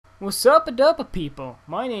What's up, adapa people?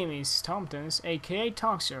 My name is TheTomtenz, aka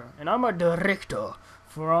Toxer, and I'm a director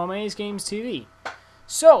for AceGamesTV.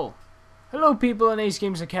 So, hello people in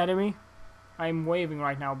AceGames Academy. I'm waving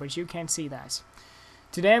right now, but you can't see that.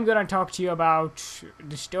 Today I'm gonna talk to you about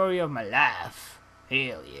the story of my life.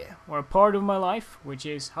 Hell yeah. Or a part of my life, which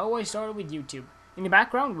is how I started with YouTube. In the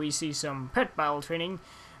background we see some pet battle training,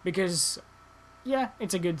 because, yeah,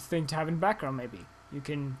 it's a good thing to have in the background maybe. You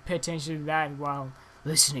can pay attention to that while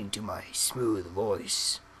listening to my smooth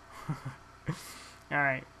voice.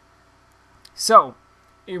 Alright. So,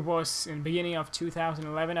 it was in the beginning of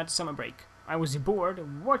 2011 at the summer break. I was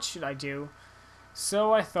bored, what should I do?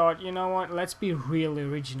 So I thought, you know what, let's be really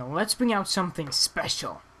original. Let's bring out something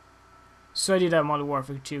special. So I did a Modern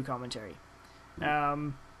Warfare 2 commentary.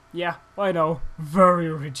 Yeah, I know, very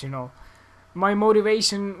original. My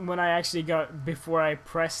motivation when I actually before I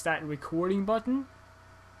pressed that recording button,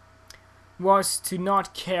 was to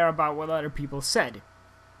not care about what other people said.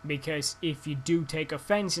 Because if you do take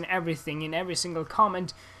offense in everything, in every single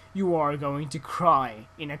comment, you are going to cry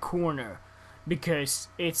in a corner. Because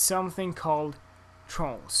it's something called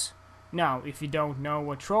trolls. Now, if you don't know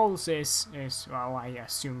what trolls is, well, I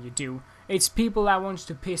assume you do. It's people that wants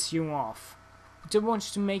to piss you off. That wants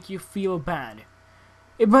to make you feel bad.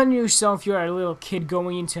 Imagine yourself, you're a little kid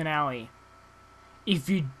going into an alley. If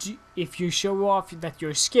you show off that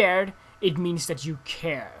you're scared, it means that you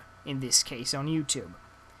care, in this case on YouTube.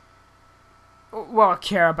 Well,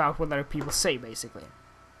 care about what other people say, basically.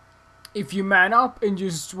 If you man up and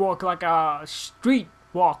just walk like a street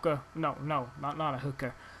walker, no, not a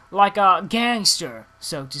hooker, like a gangster,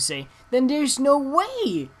 so to say, then there's no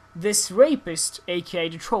way this rapist, aka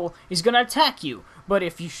the troll, is gonna attack you. But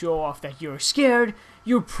if you show off that you're scared,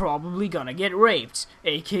 you're probably gonna get raped,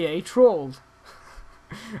 aka trolled.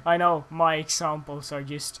 I know, my examples are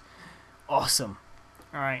just awesome.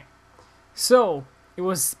 Alright. So, it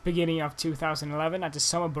was beginning of 2011 at the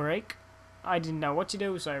summer break. I didn't know what to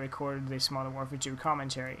do, so I recorded this Modern Warfare 2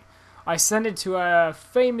 commentary. I sent it to a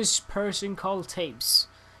famous person called Tapes.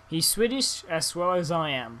 He's Swedish as well as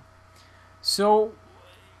I am. So,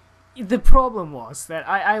 the problem was that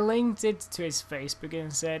I linked it to his Facebook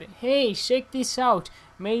and said, hey, check this out.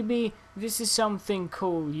 Maybe this is something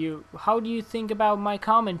cool. How do you think about my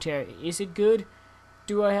commentary? Is it good?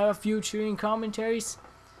 Do I have a future in commentaries?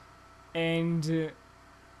 And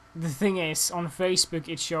the thing is, on Facebook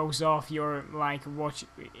it shows off your, like,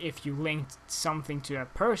 if you linked something to a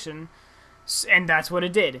person, and that's what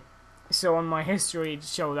it did. So on my history it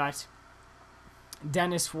showed that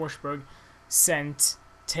Dennis Forsberg sent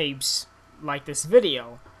Tapes like this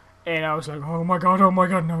video, and I was like, oh my god,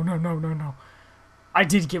 no. I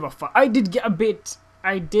did give a fuck. I did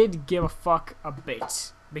give a fuck a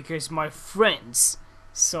bit, because my friends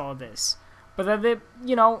saw this. But then,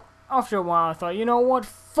 you know, after a while I thought, you know what,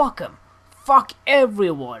 fuck them. Fuck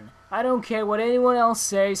everyone. I don't care what anyone else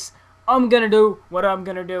says. I'm gonna do what I'm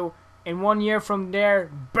gonna do. And 1 year from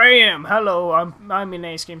there, bam, hello, I'm in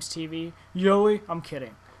AceGamesTV. Yoli, I'm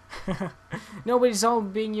kidding. No, but it's all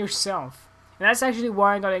being yourself. And that's actually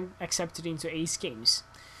why I got accepted into Ace Games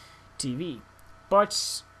TV.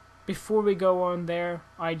 But before we go on there,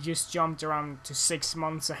 I just jumped around to 6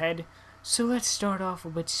 months ahead. So let's start off a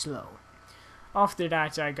bit slow. After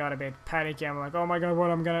that, I got a bit panicky. I'm like, oh my god,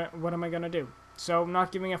 what am I gonna do? So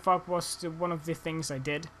not giving a fuck was one of the things I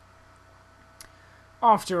did.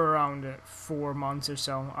 After around 4 months or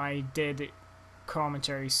so, I did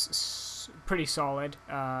commentaries pretty solid,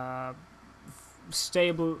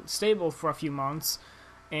 stable for a few months,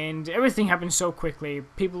 and everything happened so quickly.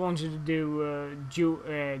 People wanted to do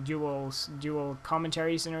dual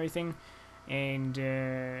commentaries and everything, and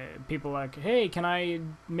people like, hey, can I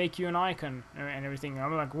make you an icon and everything?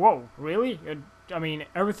 I'm like, whoa, really? I mean,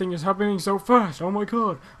 everything is happening so fast. Oh my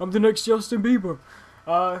god, I'm the next Justin Bieber.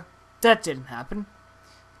 That didn't happen.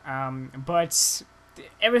 But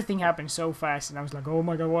everything happened so fast, and I was like, oh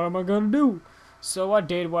my god, what am I gonna do? So I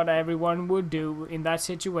did what everyone would do in that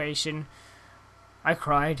situation. I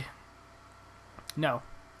cried. No.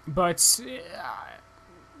 But,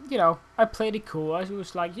 you know, I played it cool. I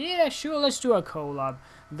was like, yeah, sure, let's do a collab.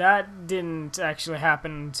 That didn't actually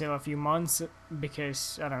happen until a few months,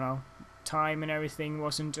 because, I don't know, time and everything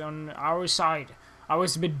wasn't on our side. I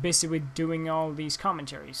was a bit busy with doing all these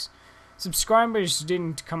commentaries. Subscribers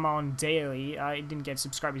didn't come on daily. I didn't get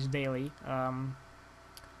subscribers daily.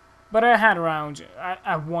 But I had around,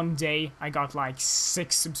 at one day, I got like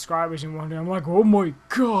 6 subscribers in one day. I'm like, oh my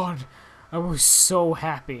god! I was so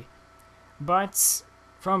happy. But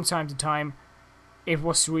from time to time, it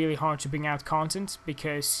was really hard to bring out content,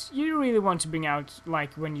 because you really want to bring out,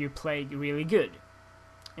 like, when you play really good.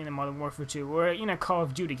 in a Modern Warfare 2 or in a Call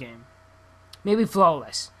of Duty game. Maybe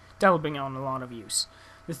flawless. That'll bring on a lot of views.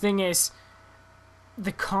 The thing is,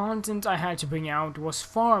 the content I had to bring out was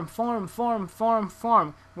farm.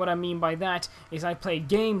 What I mean by that is I played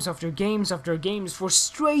games after games after games for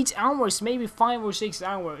straight hours, maybe 5 or 6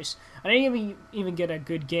 hours. I didn't even get a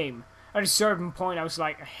good game. At a certain point, I was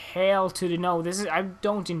like, hell to the no. I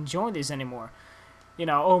don't enjoy this anymore. You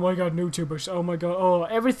know, oh my god, YouTubers, oh my god, oh,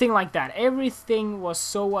 everything like that. Everything was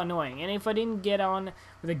so annoying. And if I didn't get on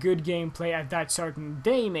with a good gameplay at that certain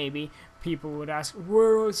day, maybe, people would ask,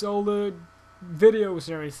 where's all the videos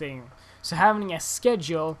and everything? So having a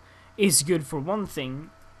schedule is good for one thing,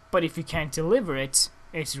 but if you can't deliver it,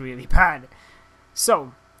 it's really bad.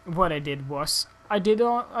 So, what I did was, I did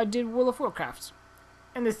World of Warcraft.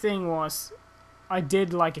 And the thing was, I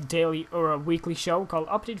did like a daily or a weekly show called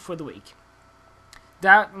Update for the Week.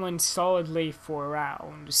 That went solidly for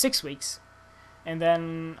around 6 weeks, and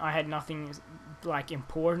then I had nothing like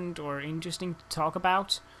important or interesting to talk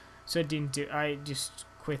about, so I just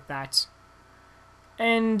quit that.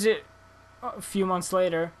 And a few months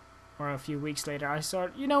later, or a few weeks later, I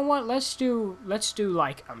started, you know what? Let's do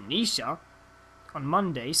like Amnesia on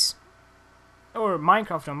Mondays, or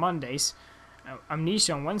Minecraft on Mondays,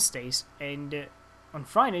 Amnesia on Wednesdays, and on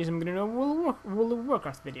Fridays I'm gonna do World of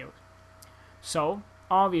Warcraft videos. So,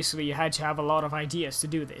 obviously you had to have a lot of ideas to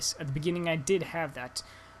do this. At the beginning I did have that.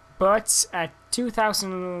 But at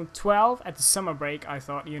 2012, at the summer break, I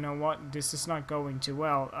thought, you know what, this is not going too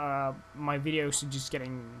well. My videos are just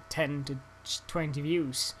getting 10 to 20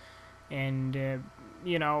 views. And,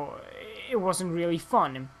 you know, it wasn't really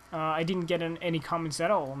fun. I didn't get any comments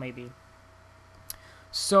at all, maybe.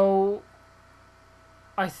 So,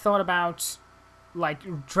 I thought about,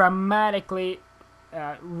 like, dramatically,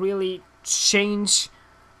 really change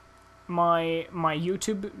my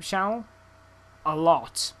YouTube channel a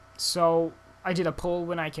lot. So I did a poll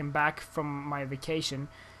when I came back from my vacation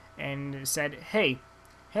and said, hey,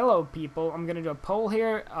 hello people, I'm gonna do a poll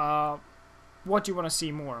here. What do you want to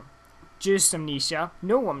see more? Just Amnesia,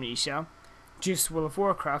 no Amnesia, just World of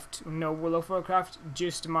Warcraft, no World of Warcraft,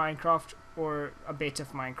 just Minecraft, or a bit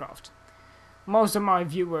of Minecraft. Most of my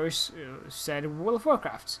viewers said World of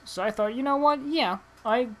Warcraft, so I thought, you know what, yeah,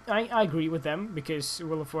 I agree with them, because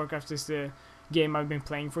World of Warcraft is the game I've been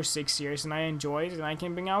playing for 6 years, and I enjoy it, and I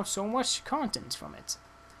can bring out so much content from it.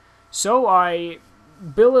 So I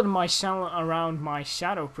built my channel around my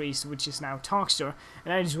Shadow Priest, which is now Talkstore,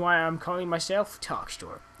 and that is why I'm calling myself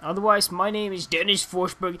Talkstore. Otherwise, my name is Dennis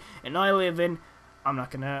Forsberg, and I live in... I'm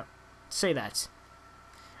not gonna say that.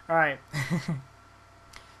 Alright.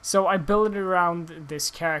 So I built it around this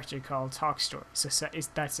character called Talkstore.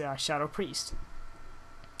 That's a Shadow Priest.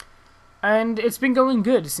 And it's been going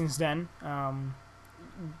good since then.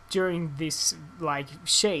 During this like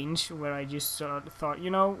change where I just thought, you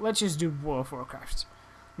know, let's just do World of Warcraft.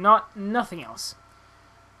 Nothing else.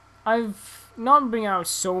 I've not bring out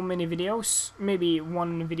so many videos, maybe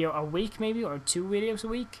one video a week, maybe, or 2 videos a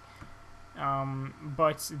week.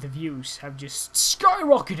 But the views have just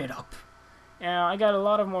skyrocketed up. I got a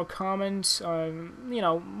lot of more comments, you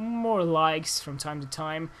know, more likes from time to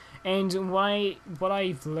time, and what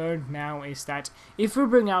I've learned now is that if we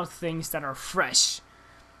bring out things that are fresh,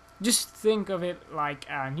 just think of it like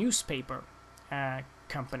a newspaper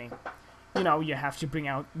company. You know, you have to bring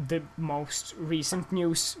out the most recent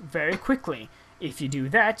news very quickly. If you do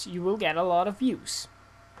that, you will get a lot of views,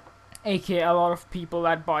 aka a lot of people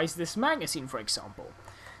that buys this magazine, for example.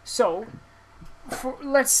 So,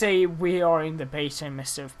 let's say we are in the beta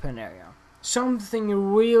semester of Paneria. Something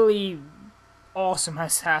really awesome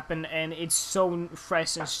has happened and it's so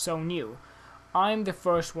fresh and so new. I'm the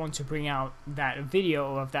first one to bring out that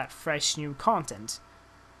video of that fresh new content.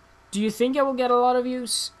 Do you think I will get a lot of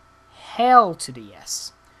views? Hell to the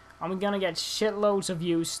yes. I'm gonna get shitloads of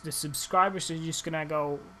views. The subscribers are just gonna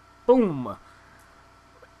go boom.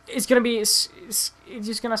 It's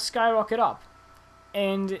just gonna skyrocket up.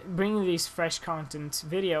 And bringing these fresh content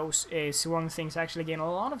videos is one of the things actually gain a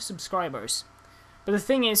lot of subscribers. But the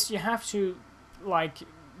thing is, you have to like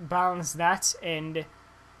balance that and,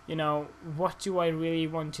 you know, what do I really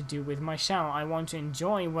want to do with my channel? I want to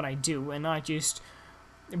enjoy what I do and not just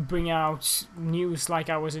bring out news like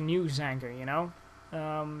I was a news anchor, you know?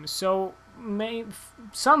 So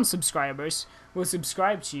some subscribers will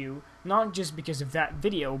subscribe to you not just because of that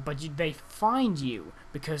video, but they find you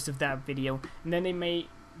because of that video, and then they may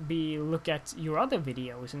look at your other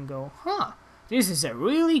videos and go, huh, this is a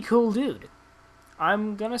really cool dude,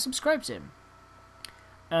 I'm gonna subscribe to him.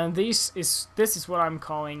 And this is what I'm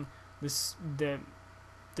calling the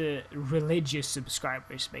the religious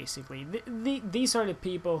subscribers, basically. These are the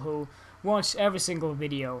people who watch every single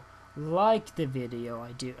video, like the video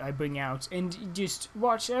I bring out, and just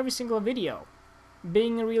watch every single video,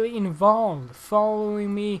 being really involved,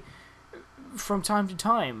 following me from time to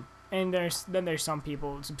time. And there's some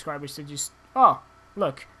people, subscribers, that just, oh,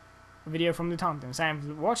 look, a video from TheTomtenz. I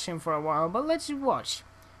haven't watched him for a while, but let's just watch,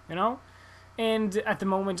 you know. And at the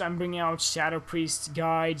moment, I'm bringing out Shadow Priest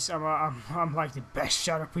guides. I'm like the best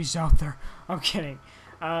Shadow Priest out there. I'm kidding.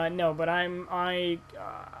 No, but I'm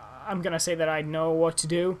gonna say that I know what to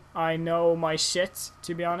do. I know my shit,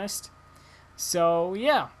 to be honest. So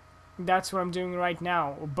yeah, that's what I'm doing right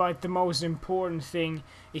now. But the most important thing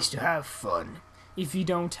is to have fun. If you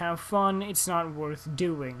don't have fun, it's not worth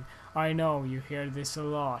doing. I know you hear this a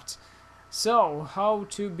lot. So, how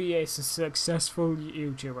to be a successful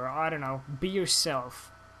YouTuber? I don't know. Be yourself.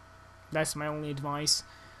 That's my only advice.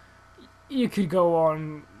 You could go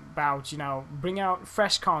on about, you know, bring out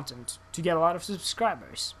fresh content to get a lot of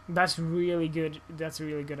subscribers. That's really good. That's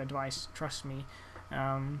really good advice. Trust me.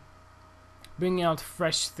 Bringing out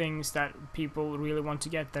fresh things that people really want to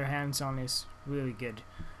get their hands on is really good.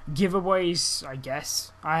 Giveaways, I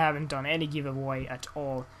guess. I haven't done any giveaway at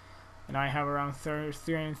all. And I have around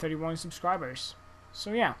 331 subscribers.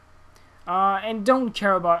 So yeah, and don't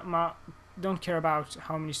care about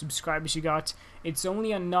how many subscribers you got. It's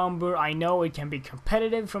only a number. I know it can be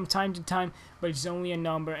competitive from time to time, but it's only a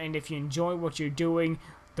number. And if you enjoy what you're doing,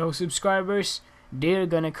 those subscribers, they're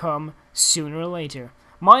gonna come sooner or later.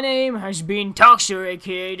 My name has been Toxer,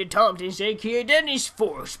 aka TheTomtenz, aka Dennis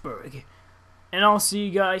Forsberg, and I'll see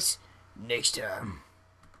you guys next time.